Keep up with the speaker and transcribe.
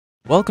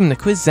Welcome to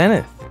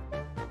quizzenith.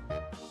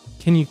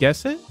 Can you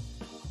guess it?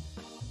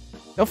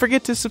 Don't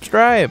forget to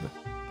subscribe.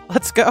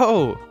 Let's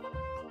go.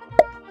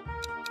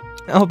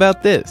 How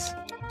about this?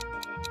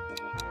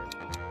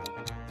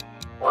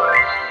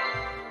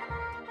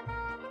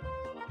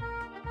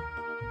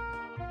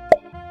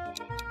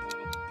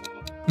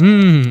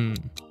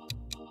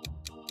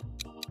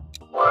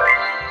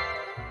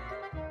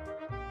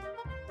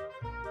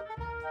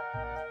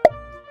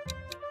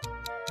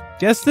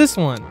 Guess this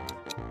one.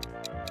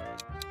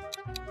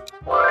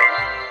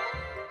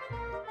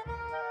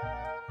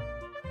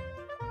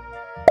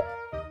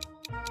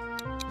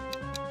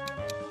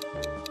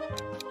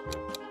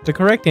 The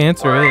correct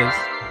answer is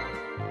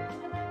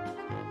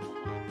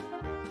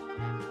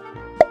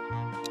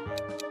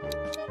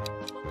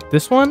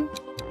this one?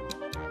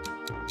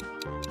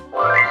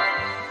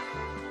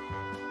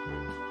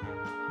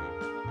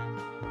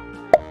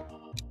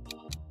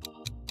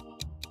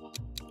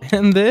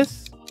 And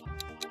this?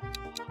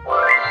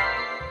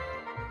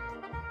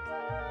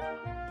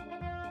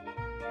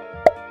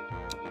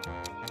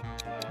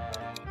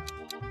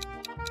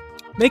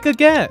 Make a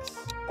guess.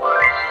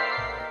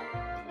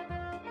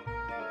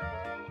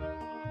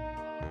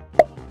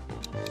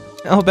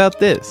 How about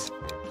this?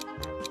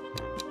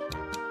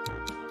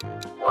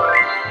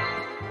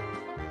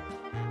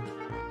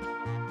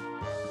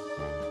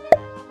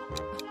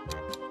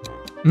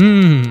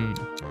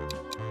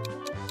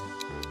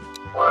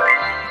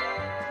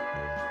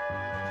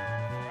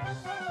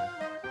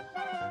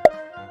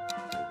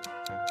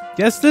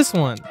 Guess this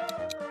one.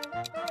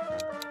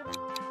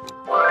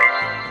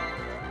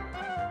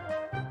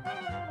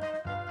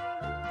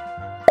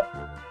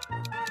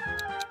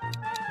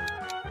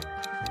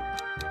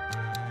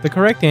 The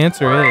correct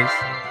answer is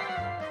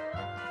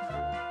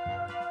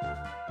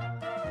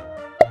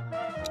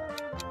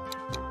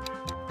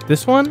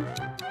this one?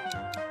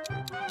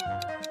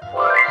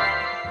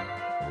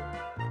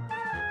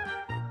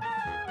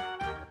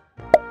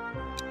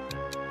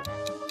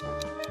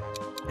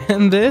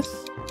 And this?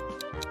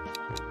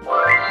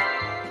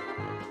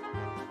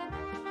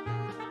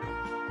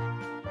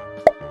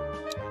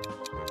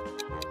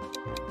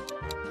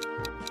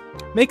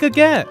 Make a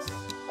guess.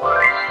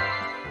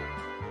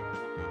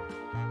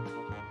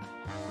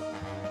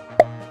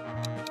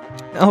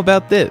 How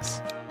about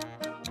this?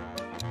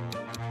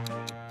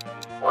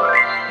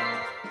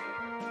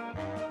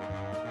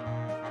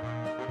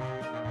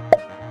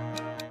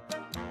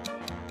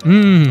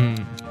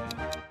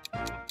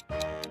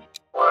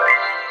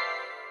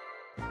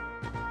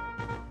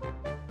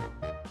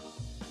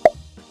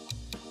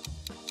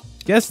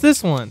 Guess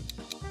this one.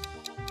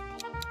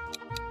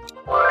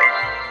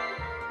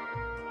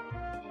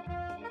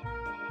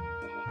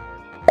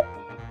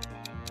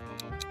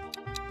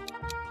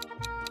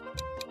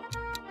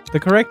 The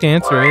correct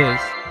answer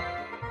is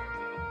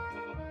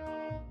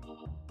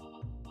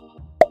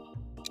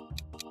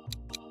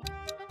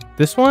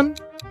this one?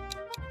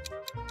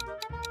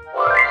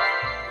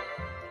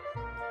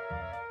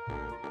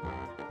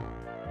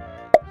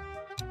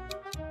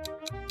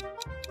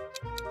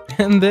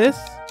 And this?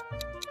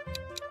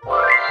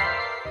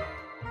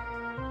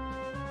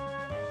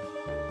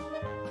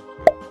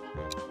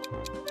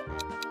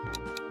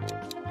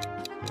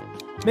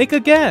 Make a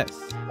guess.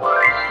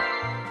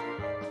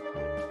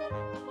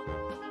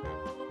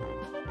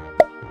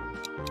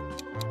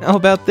 How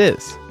about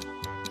this?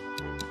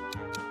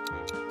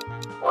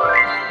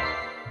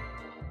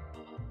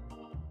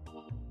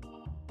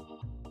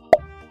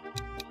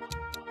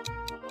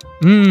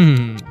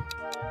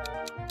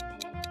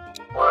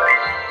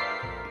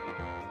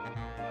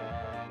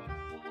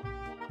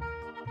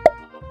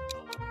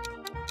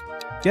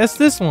 Guess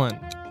this one.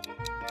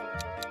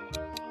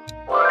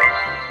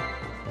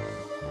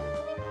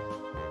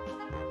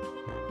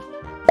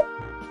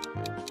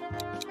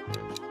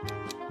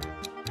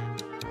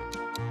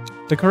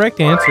 The correct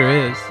answer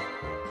is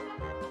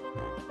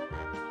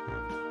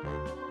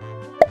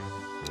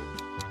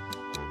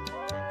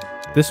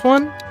this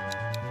one?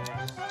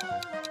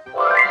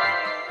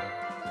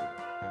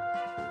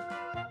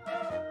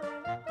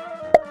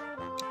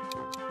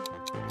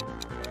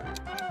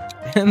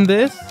 And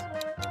this?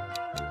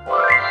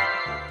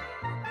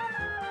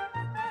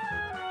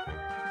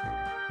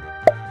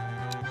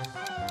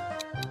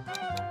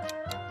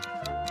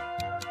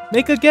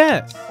 Make a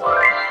guess.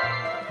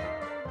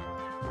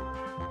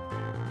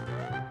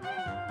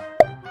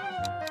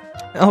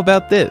 How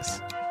about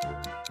this?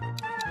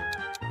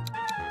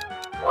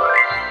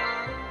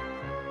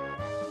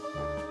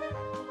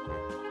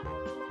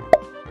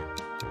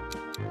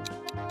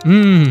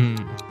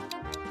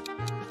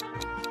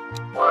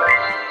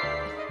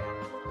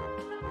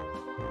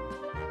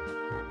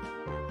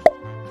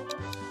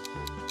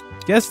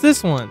 Guess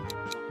this one.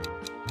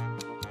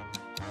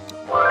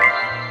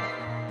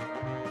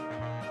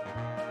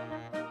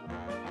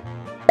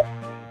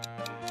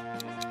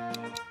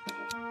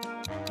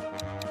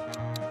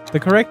 The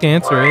correct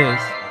answer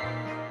is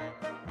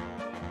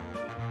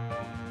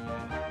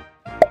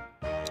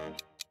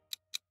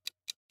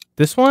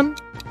this one?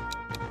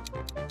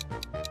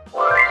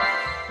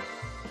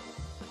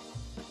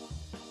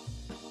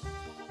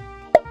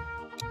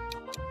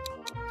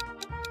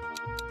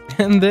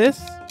 And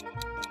this?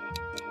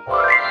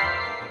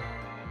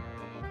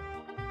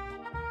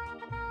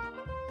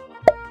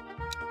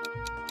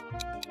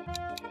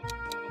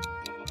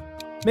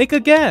 Make a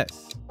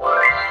guess.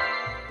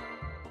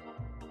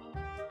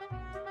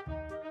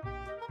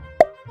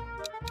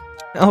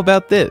 How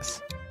about this?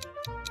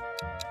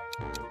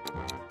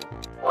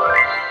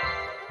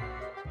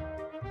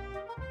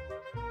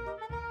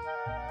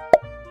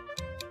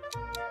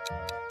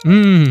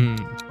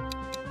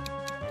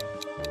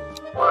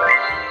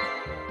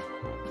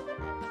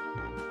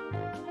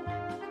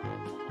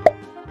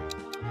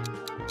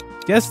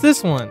 Guess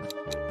this one.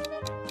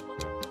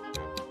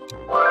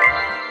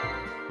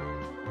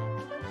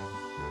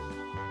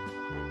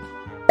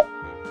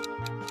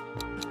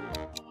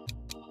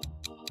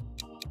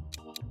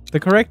 The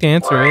correct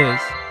answer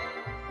is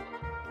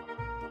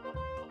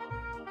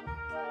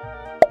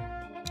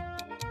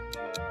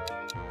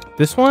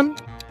this one?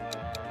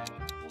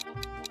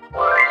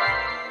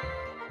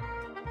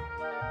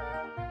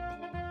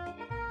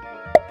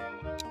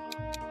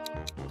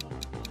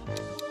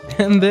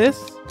 And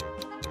this?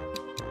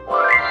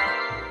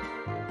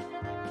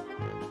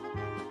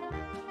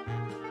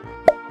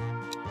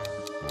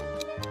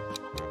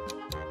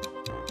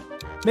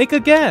 Make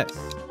a guess.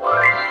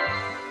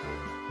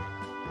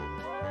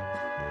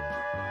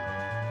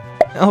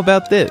 How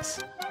about this?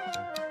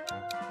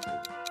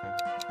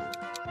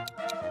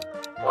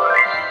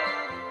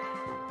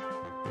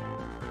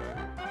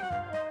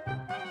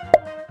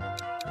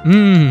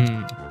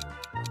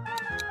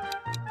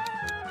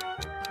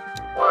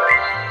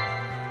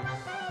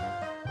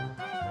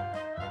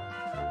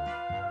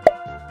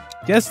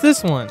 Guess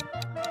this one.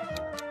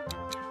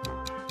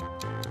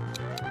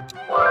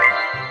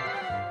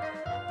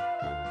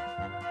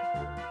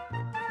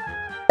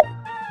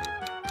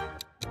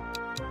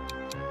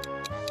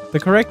 The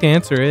correct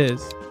answer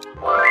is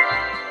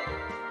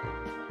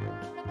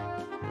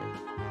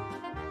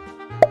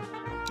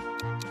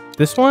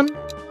this one?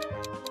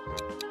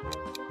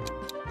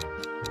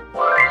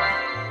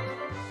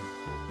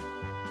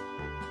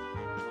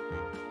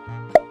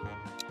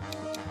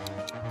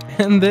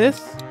 And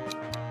this?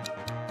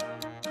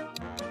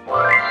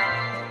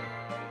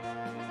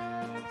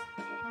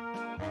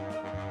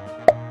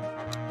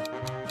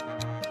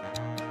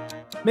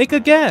 Make a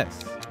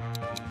guess.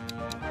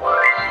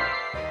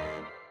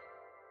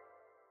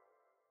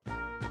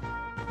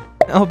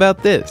 How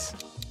about this?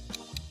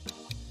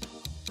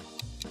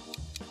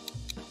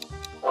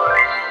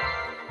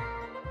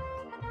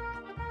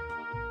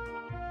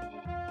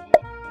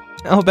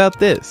 How about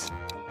this?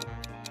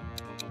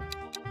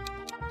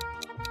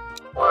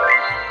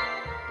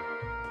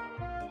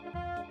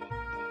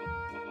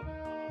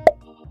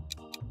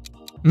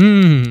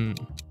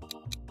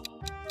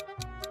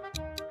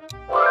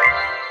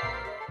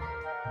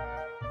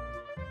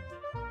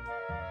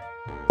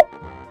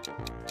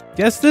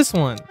 Guess this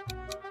one.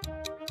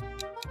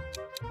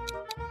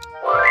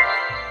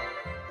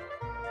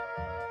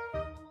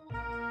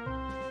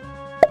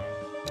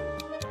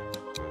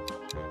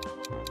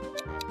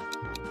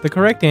 The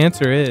correct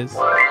answer is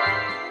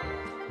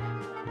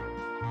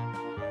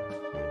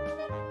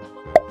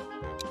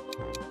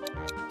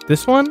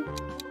this one?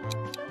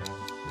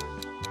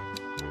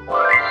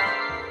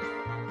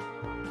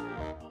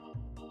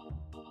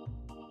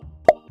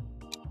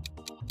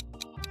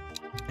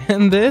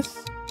 And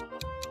this?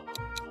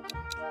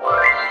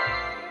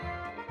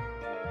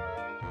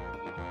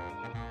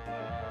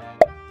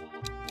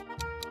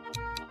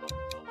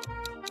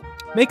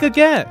 Make a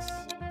guess.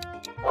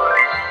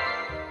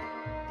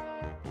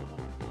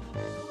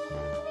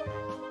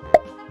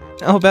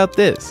 How about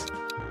this?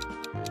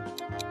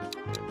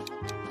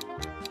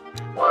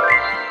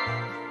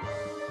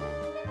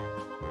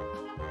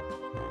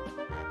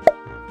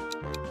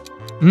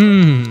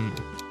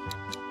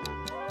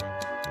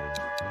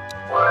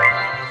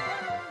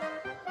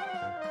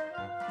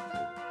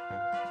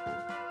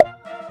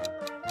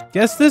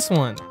 Guess this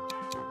one.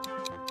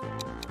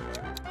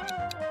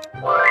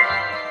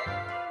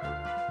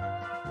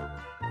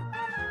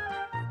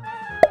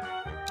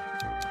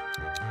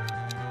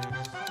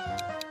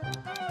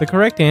 The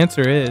correct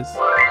answer is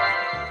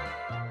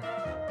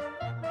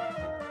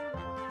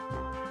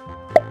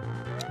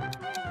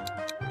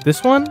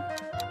this one?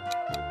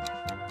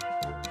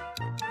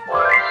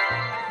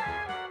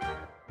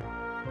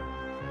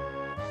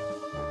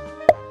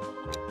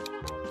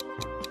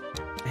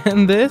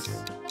 And this?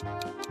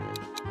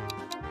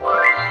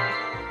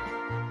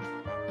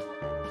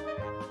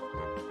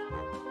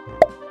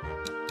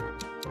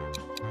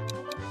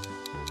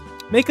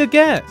 Make a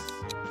guess.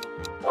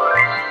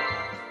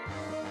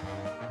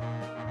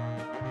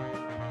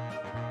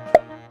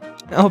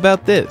 How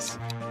about this?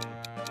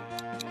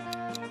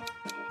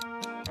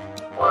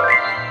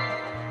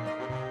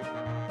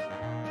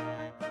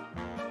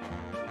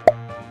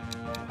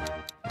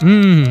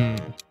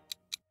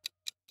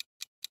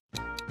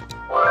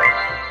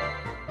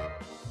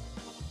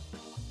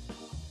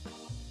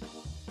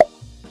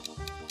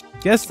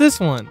 Guess this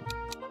one.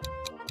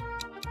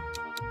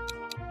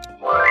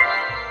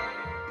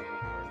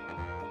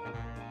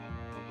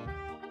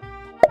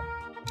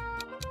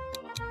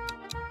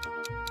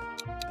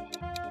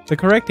 The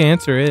correct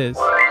answer is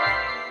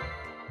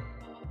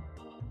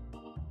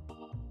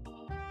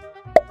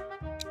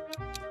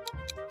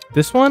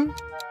this one?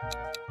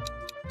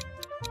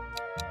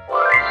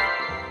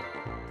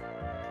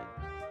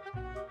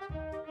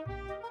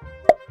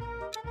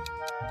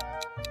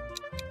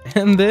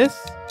 And this?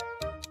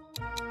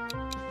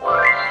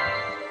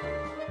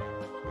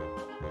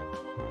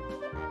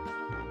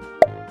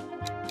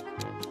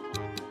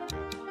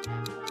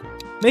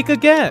 Make a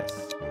guess.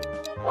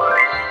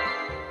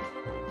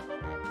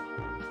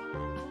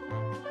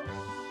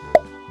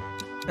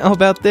 How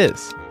about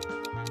this?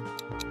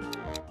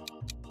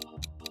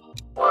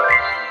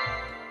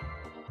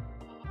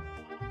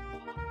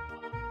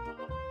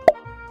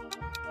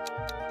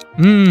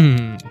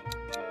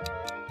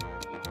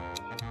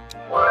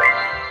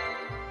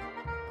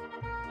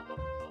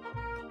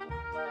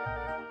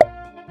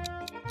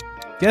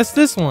 Guess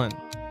this one.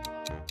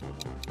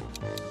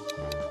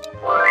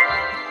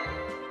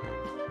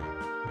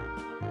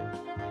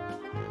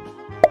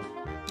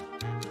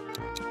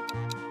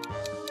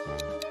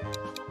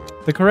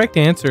 The correct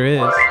answer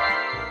is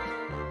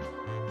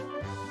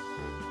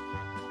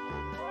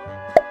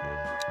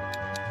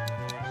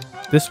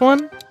this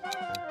one?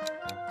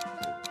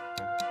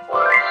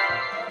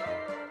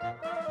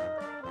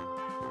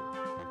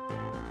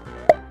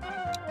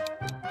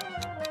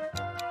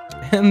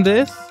 And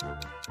this?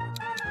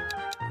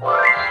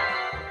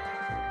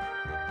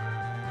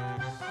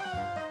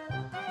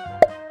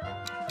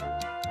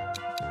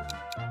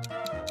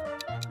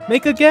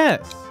 Make a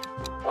guess.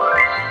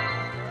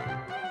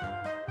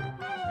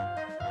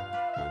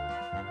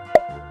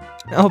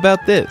 How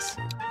about this?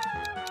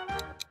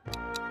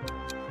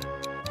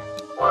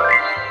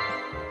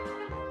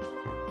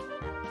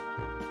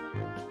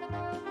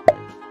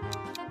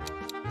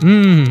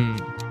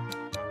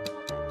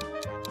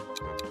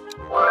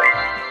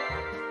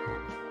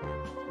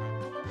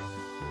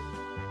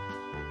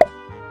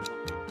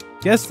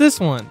 Guess this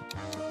one.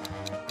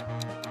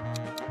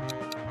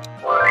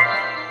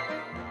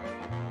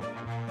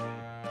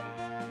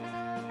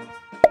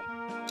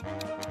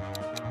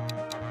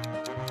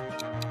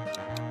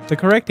 The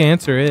correct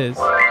answer is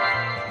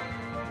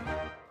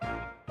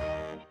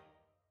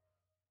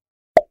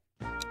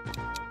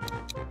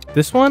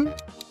this one?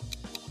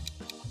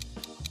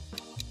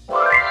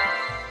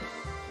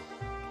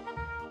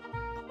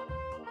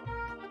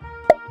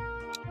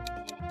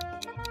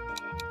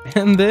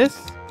 And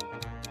this?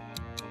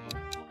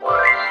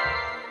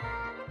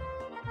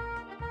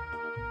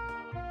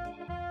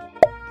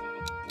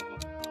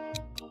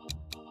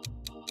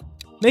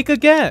 Make a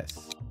guess.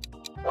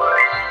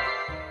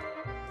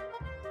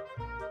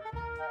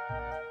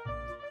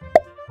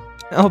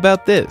 How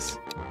about this?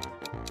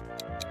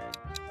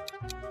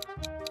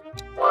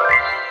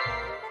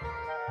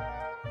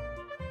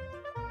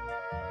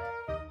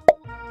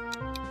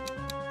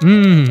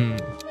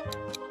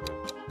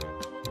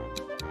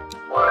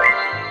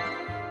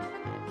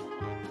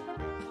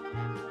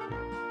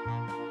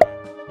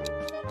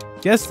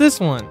 Guess this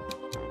one.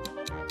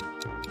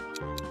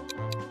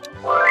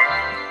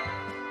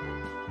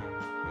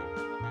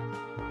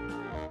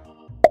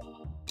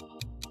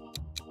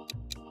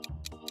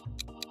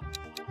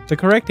 The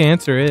correct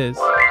answer is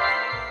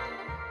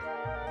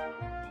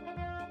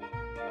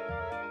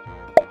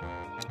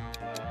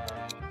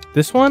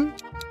this one?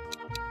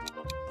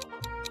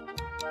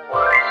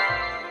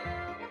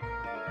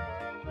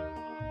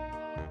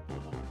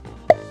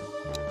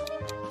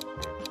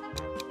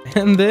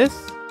 And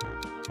this?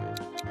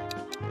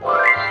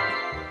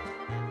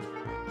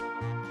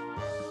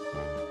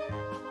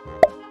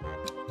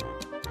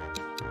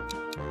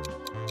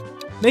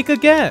 Make a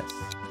guess.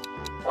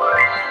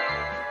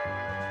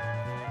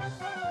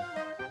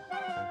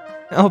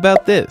 How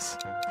about this?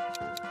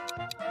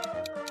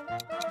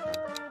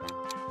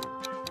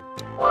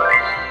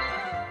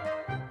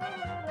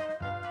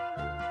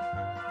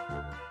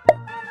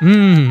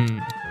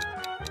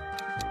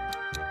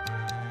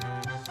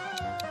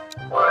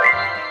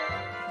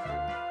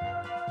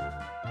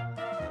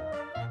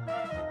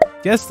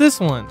 Guess this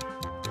one.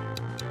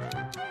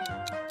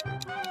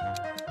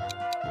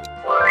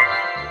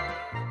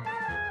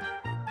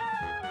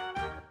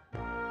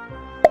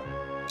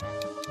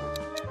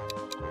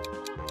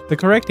 The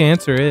correct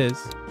answer is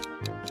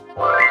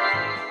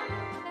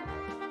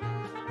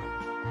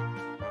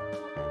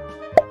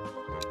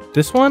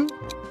this one?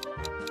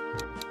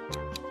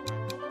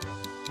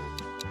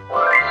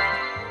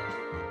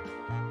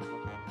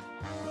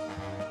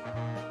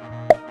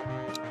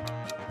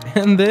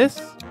 And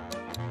this?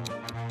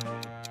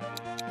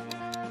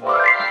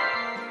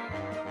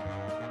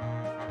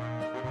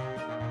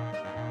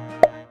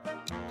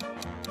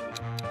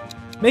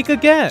 Make a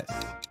guess.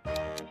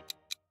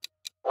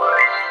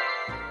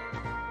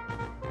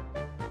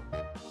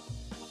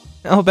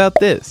 How about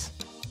this?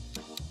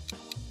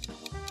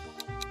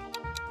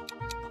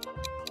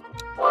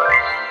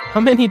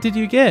 How many did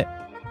you get?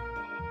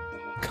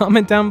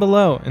 Comment down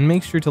below and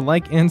make sure to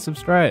like and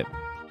subscribe.